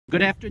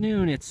Good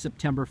afternoon, it's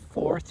September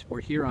 4th. We're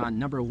here on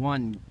number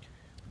 1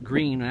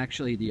 green,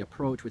 actually the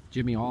approach with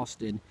Jimmy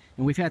Alston,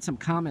 and we've had some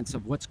comments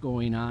of what's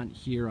going on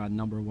here on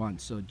number 1.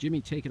 So Jimmy,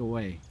 take it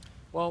away.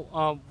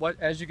 Well,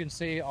 as you can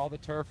see, all the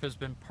turf has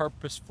been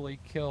purposefully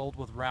killed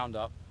with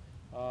Roundup.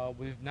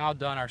 We've now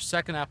done our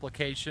second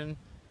application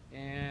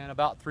in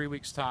about 3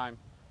 weeks' time,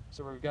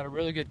 so we've got a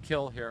really good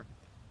kill here.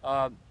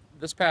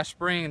 This past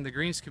spring, the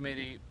Greens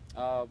Committee,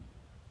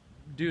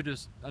 due to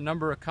a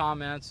number of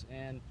comments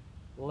and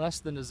less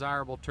than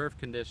desirable turf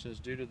conditions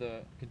due to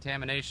the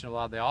contamination of a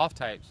lot of the off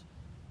types,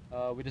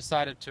 we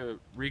decided to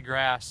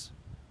regrass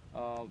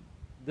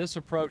this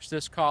approach,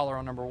 this collar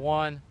on number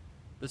 1,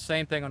 the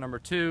same thing on number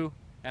 2,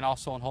 and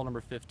also on hole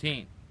number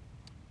 15.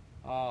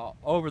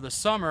 Over the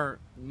summer,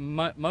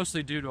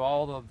 mostly due to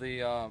all of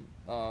the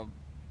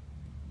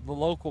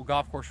local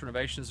golf course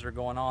renovations that are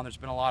going on, there's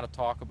been a lot of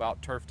talk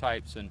about turf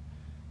types and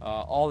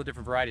all the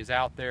different varieties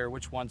out there,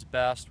 which one's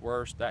best,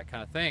 worst, that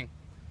kind of thing.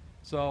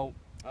 So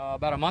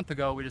about a month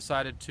ago, we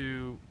decided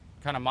to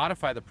kind of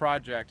modify the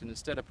project, and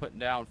instead of putting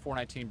down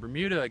 419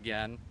 Bermuda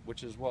again,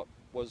 which is what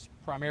was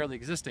primarily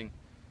existing,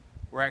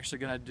 we're actually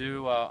going to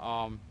do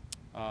a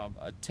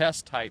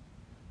test type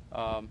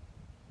of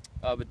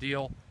a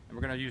deal, and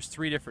we're going to use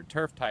 3 different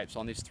turf types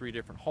on these 3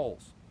 different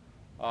holes.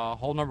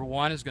 Hole number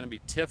 1 is going to be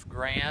Tiff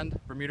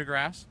Grand Bermuda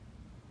grass.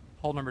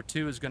 Hole number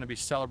 2 is going to be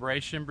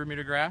Celebration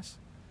Bermuda grass,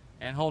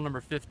 and hole number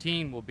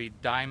 15 will be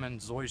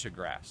Diamond Zoysia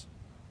grass.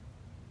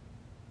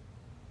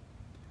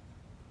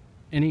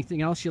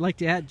 Anything else you'd like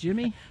to add,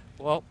 Jimmy?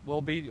 Well,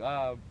 we'll be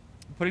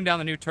putting down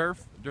the new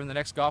turf during the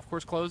next golf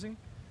course closing,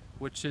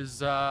 which is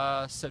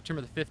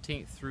September the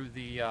 15th through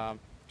the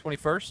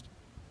 21st.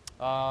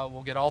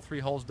 We'll get all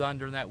 3 holes done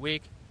during that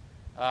week.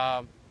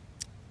 None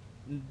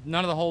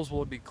of the holes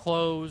will be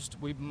closed.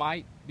 We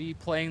might be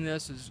playing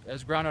this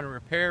as ground under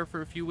repair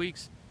for a few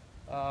weeks,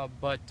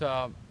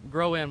 but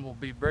grow in will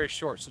be very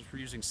short since we're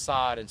using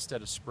sod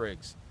instead of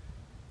sprigs.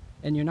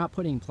 And you're not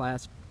putting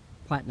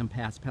Platinum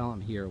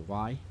Paspalum here.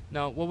 Why?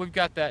 No, well, we've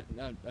got that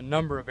a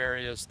number of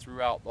areas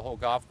throughout the whole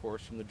golf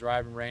course, from the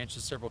driving range to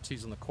several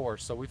tees on the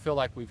course. So we feel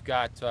like we've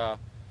got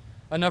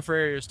enough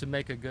areas to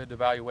make a good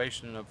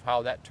evaluation of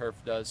how that turf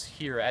does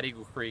here at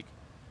Eagle Creek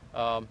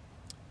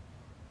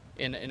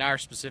in our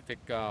specific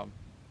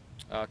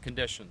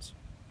conditions.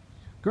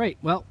 Great.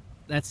 Well,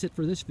 that's it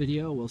for this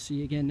video. We'll see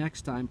you again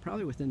next time.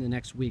 Probably within the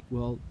next week,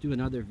 we'll do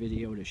another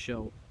video to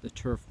show the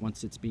turf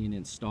once it's being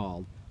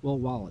installed. Well,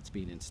 while it's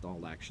being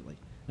installed, actually.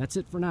 That's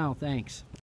it for now. Thanks.